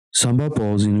Samba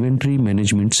POS inventory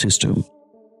management system.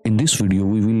 In this video,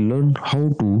 we will learn how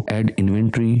to add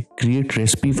inventory, create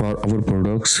recipe for our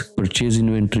products, purchase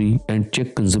inventory, and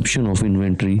check consumption of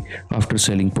inventory after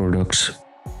selling products.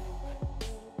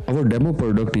 Our demo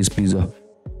product is pizza.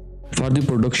 For the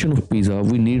production of pizza,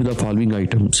 we need the following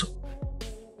items.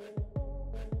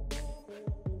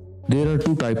 There are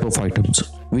two types of items,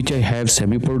 which I have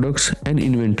semi-products and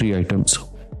inventory items.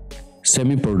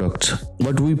 Semi-products,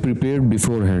 what we prepared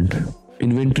beforehand.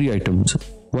 Inventory items,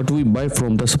 what we buy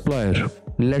from the supplier.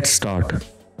 Let's start.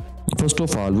 First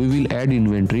of all, we will add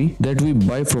inventory that we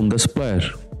buy from the supplier.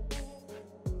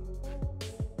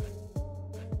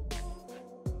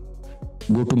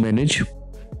 Go to Manage.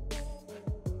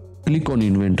 Click on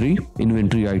Inventory,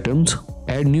 Inventory Items,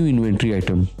 add new inventory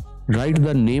item. Write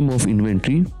the name of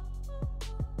inventory.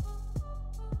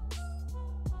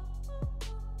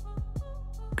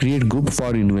 Create group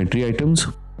for inventory items.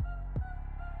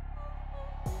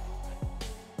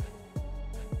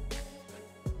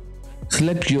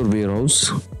 Select your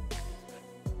warehouse.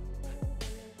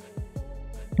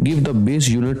 Give the base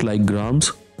unit like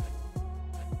grams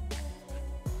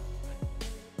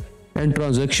and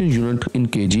transaction unit in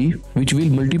kg, which will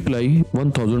multiply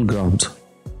 1000 grams.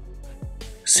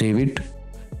 Save it.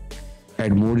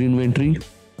 Add more inventory.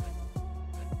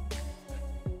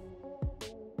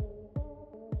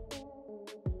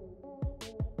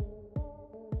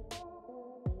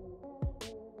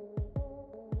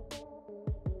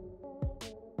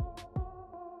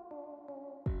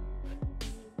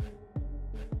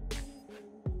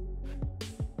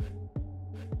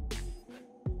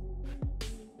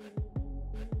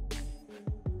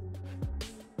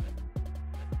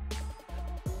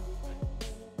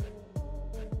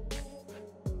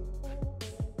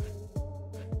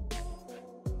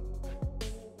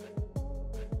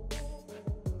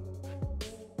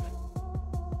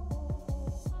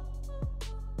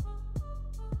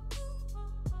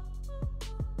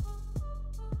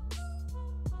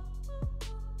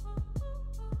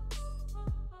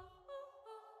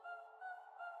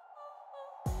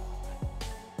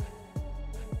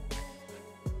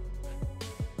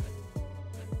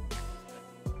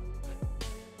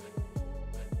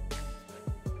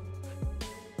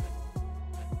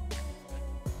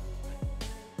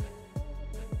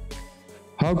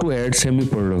 How to add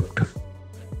semi-product.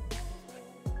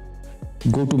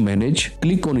 Go to Manage,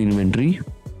 click on Inventory,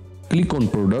 click on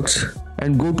Products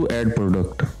and go to Add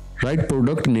Product. Write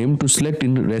product name to select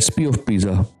in recipe of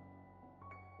pizza.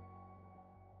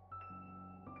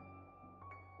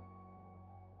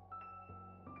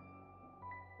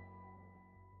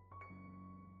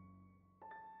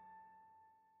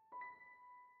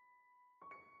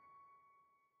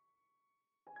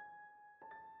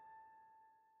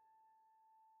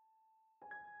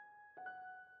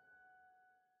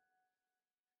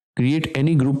 Create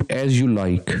any group as you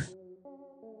like.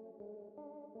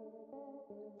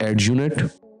 Add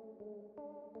unit.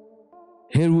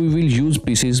 Here we will use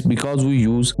pieces because we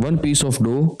use one piece of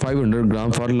dough 500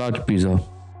 gram for large pizza.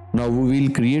 Now we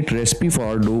will create recipe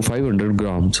for dough 500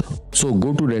 grams. So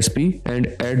go to recipe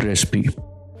and add recipe.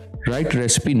 Write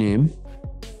recipe name.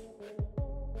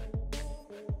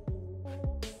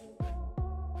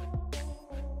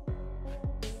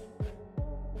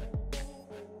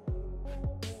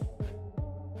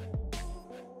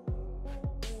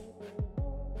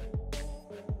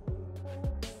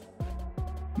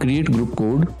 Create group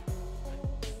code.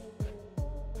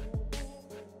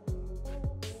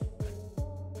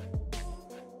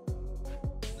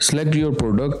 Select your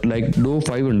product like dough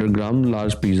 500 gram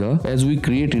large pizza as we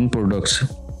create in products.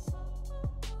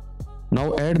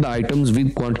 Now add the items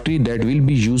with quantity that will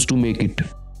be used to make it.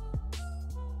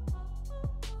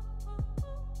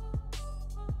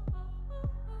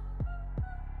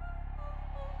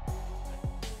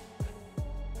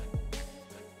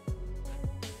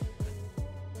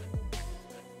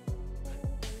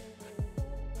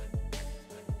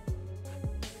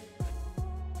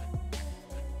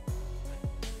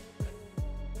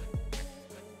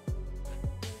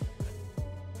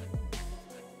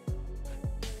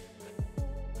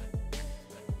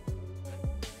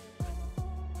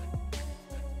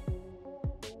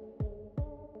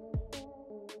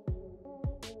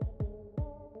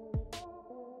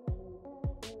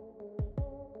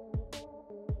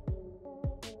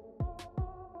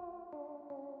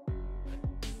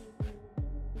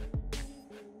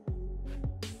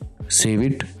 Save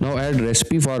it. Now add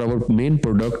recipe for our main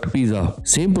product pizza.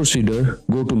 Same procedure,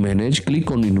 go to Manage, click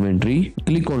on Inventory,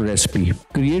 click on Recipe.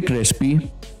 Create recipe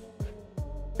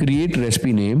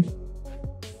name.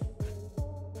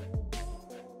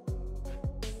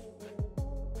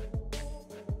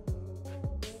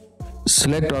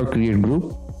 Select or create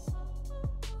group.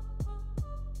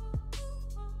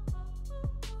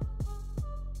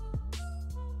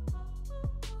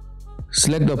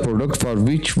 Select the product for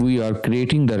which we are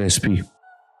creating the recipe.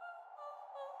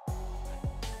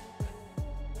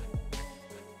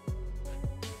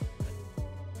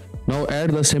 Now add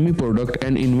the semi-product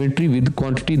and inventory with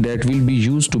quantity that will be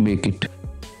used to make it.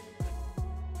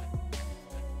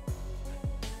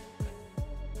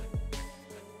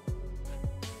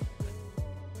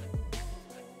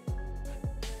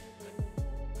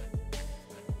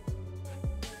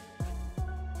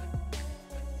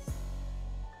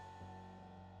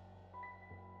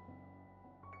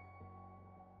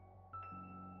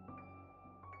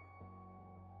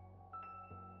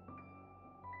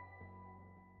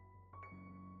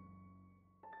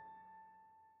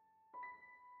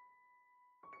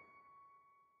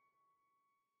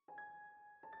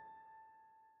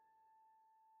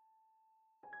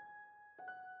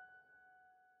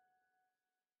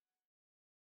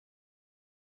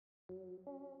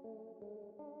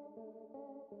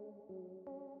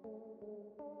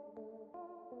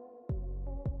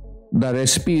 The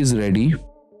recipe is ready.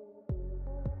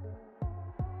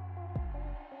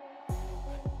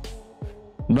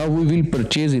 Now we will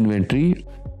purchase inventory.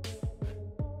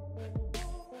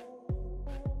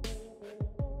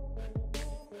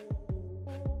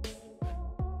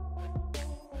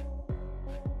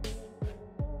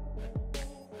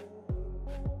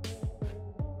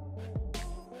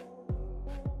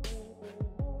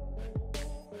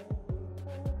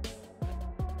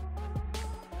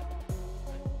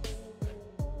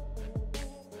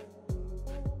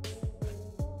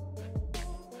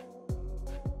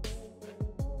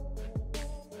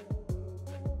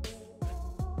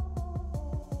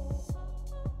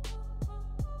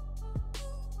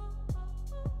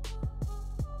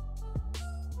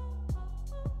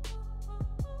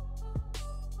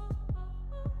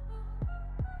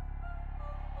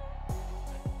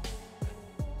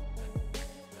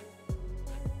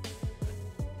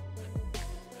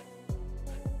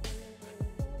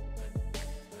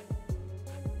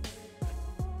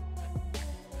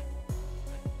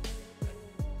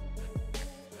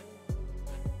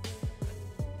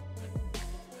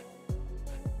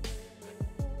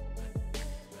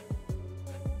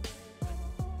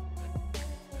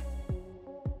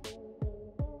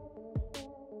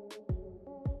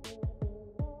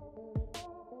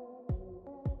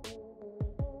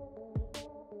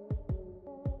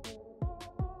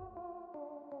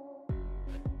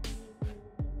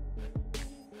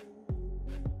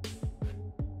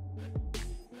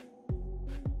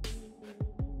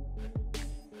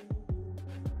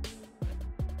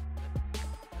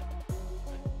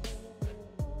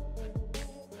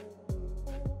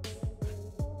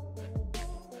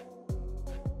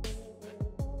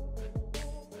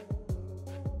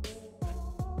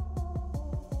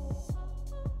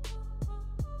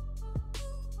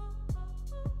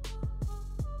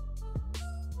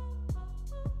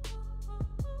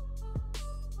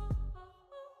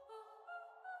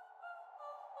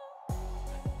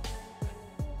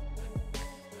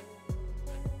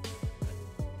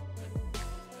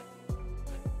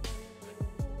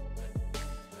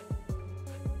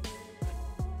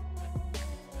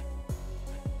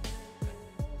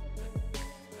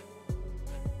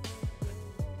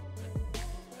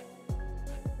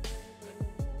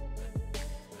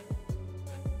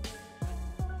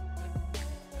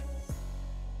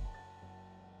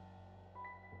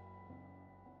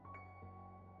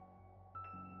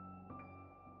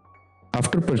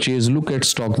 After purchase, look at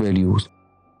stock values.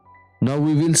 Now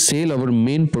we will sell our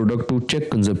main product to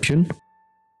check consumption.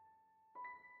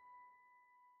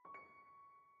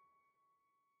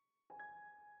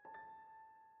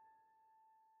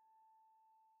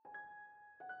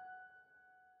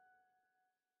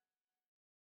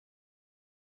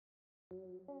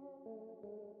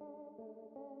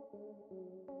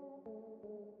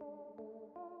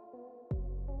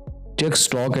 Check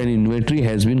stock and inventory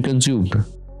has been consumed.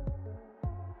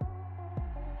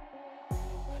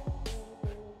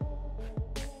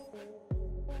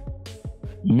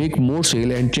 Make more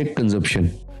sale and check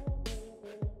consumption.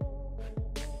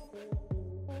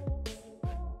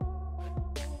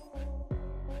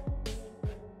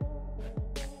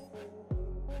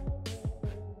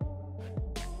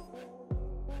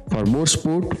 For more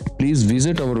support, please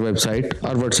visit our website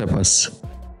or WhatsApp us.